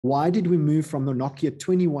Why did we move from the Nokia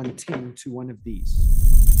 2110 to one of these?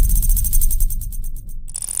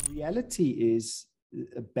 The reality is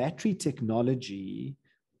battery technology,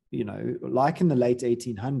 like in the late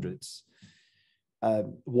 1800s,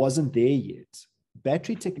 wasn't there yet.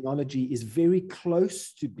 Battery technology is very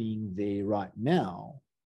close to being there right now,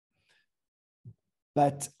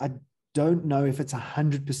 but I don't know if it's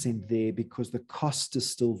 100% there because the cost is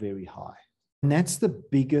still very high. And that's the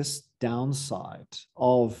biggest downside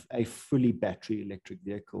of a fully battery electric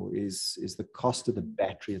vehicle is the cost of the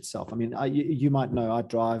battery itself. I mean, you might know I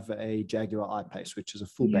drive a Jaguar I-Pace, which is a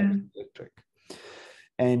full battery electric.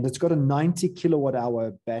 And it's got a 90 kilowatt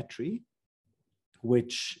hour battery,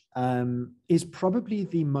 which is probably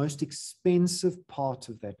the most expensive part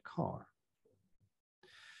of that car.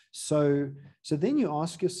 So then you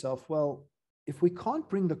ask yourself, well, if we can't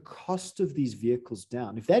bring the cost of these vehicles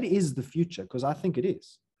down, if that is the future, because I think it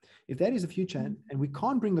is, if that is the future and we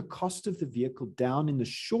can't bring the cost of the vehicle down in the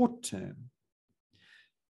short term,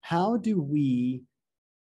 how do we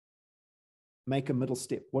make a middle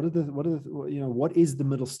step? What is the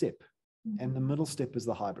middle step? And the middle step is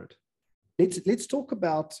the hybrid. Let's talk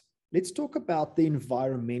about the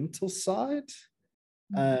environmental side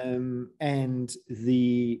and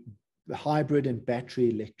the hybrid and battery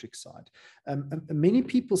electric side. Many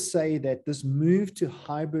people say that this move to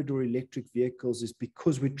hybrid or electric vehicles is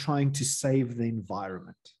because we're trying to save the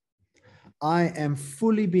environment. I am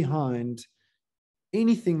fully behind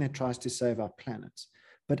anything that tries to save our planet,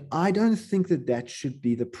 but I don't think that should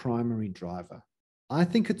be the primary driver. I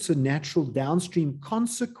think it's a natural downstream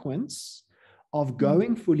consequence of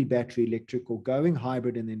going fully battery electric or going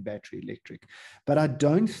hybrid and then battery electric. But I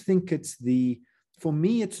don't think for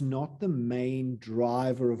me, it's not the main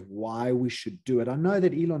driver of why we should do it. I know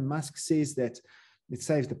that Elon Musk says that it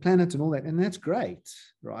saves the planet and all that, and that's great,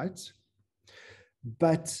 right?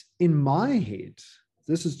 But in my head,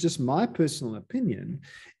 this is just my personal opinion,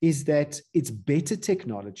 is that it's better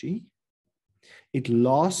technology, it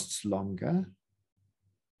lasts longer,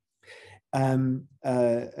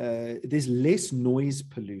 there's less noise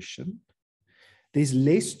pollution, there's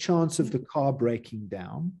less chance of the car breaking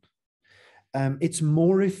down, it's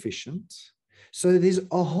more efficient. So there's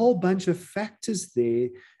a whole bunch of factors there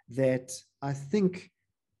that I think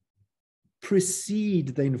precede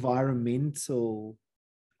the environmental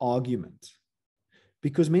argument.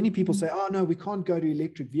 Because many people say, oh, no, we can't go to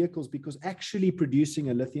electric vehicles because actually producing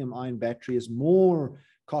a lithium-ion battery is more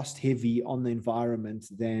cost-heavy on the environment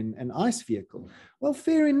than an ICE vehicle. Well,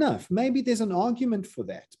 fair enough. Maybe there's an argument for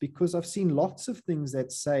that because I've seen lots of things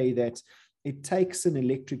that say that it takes an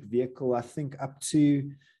electric vehicle, I think, up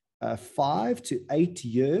to 5 to 8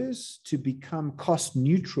 years to become cost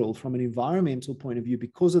neutral from an environmental point of view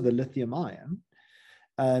because of the lithium ion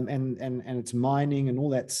and its mining and all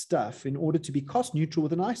that stuff in order to be cost neutral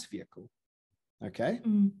with an ICE vehicle. Okay.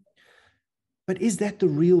 But is that the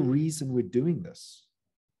real reason we're doing this?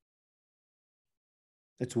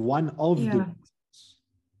 It's one of the reasons.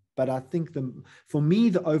 But I think for me,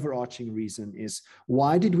 the overarching reason is,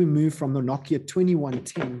 why did we move from the Nokia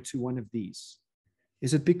 2110 to one of these?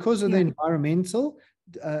 Is it because of the environmental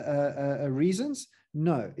reasons?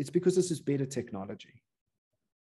 No, it's because this is better technology.